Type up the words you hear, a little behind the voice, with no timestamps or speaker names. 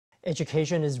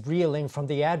Education is reeling from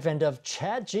the advent of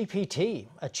ChatGPT,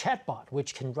 a chatbot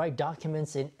which can write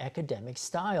documents in academic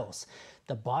styles.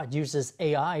 The bot uses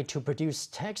AI to produce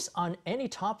text on any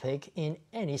topic in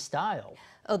any style.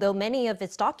 Although many of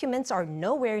its documents are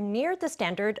nowhere near the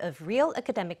standard of real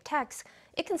academic text,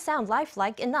 it can sound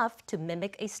lifelike enough to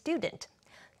mimic a student.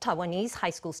 Taiwanese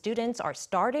high school students are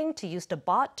starting to use the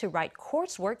bot to write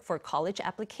coursework for college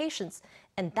applications,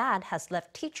 and that has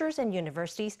left teachers and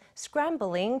universities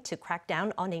scrambling to crack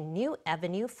down on a new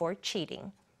avenue for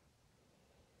cheating.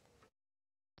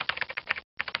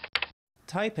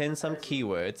 Type in some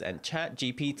keywords and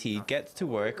ChatGPT gets to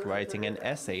work writing an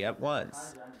essay at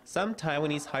once. Some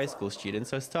Taiwanese high school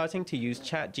students are starting to use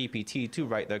ChatGPT to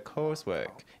write their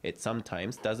coursework. It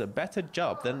sometimes does a better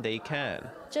job than they can.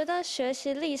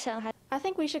 I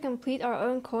think we should complete our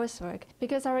own coursework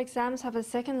because our exams have a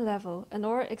second level, an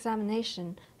oral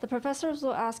examination. The professors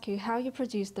will ask you how you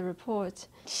produce the report.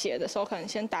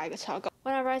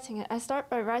 When I'm writing it, I start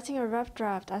by writing a rough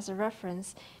draft as a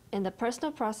reference. In the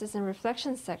personal process and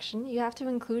reflection section, you have to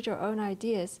include your own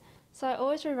ideas, so I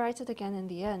always rewrite it again in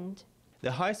the end.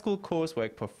 The high school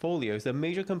coursework portfolio is a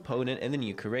major component in the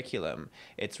new curriculum.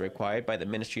 It's required by the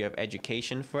Ministry of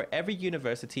Education for every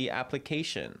university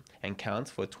application and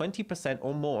counts for 20%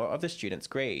 or more of the students'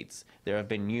 grades. There have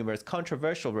been numerous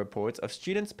controversial reports of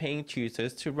students paying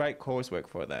tutors to write coursework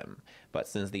for them. But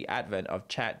since the advent of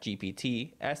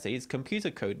ChatGPT, essays, computer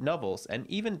code, novels, and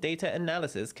even data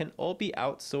analysis can all be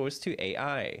outsourced to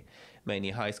AI.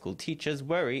 Many high school teachers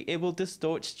worry it will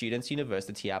distort students'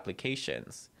 university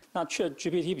applications. ChatGPT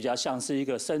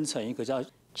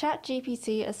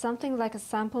is something like a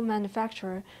sample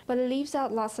manufacturer, but it leaves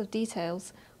out lots of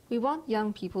details. We want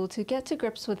young people to get to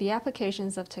grips with the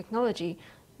applications of technology,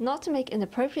 not to make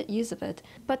inappropriate use of it,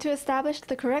 but to establish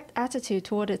the correct attitude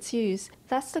toward its use.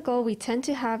 That's the goal we tend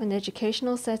to have in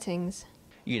educational settings.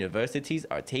 Universities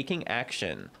are taking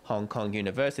action. Hong Kong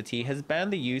University has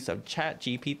banned the use of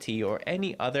ChatGPT or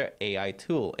any other AI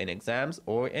tool in exams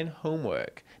or in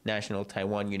homework. National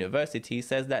Taiwan University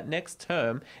says that next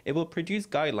term it will produce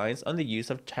guidelines on the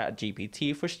use of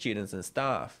ChatGPT for students and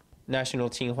staff. National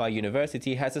Tsinghua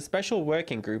University has a special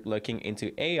working group looking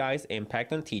into AI's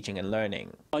impact on teaching and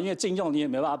learning.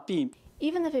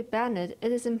 Even if it banned it,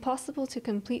 it is impossible to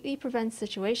completely prevent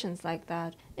situations like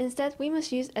that. Instead, we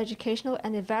must use educational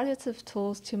and evaluative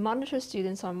tools to monitor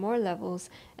students on more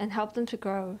levels and help them to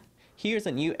grow. Here's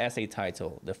a new essay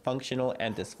title, The Functional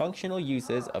and Dysfunctional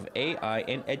Uses of AI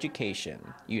in Education.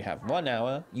 You have 1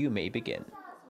 hour, you may begin.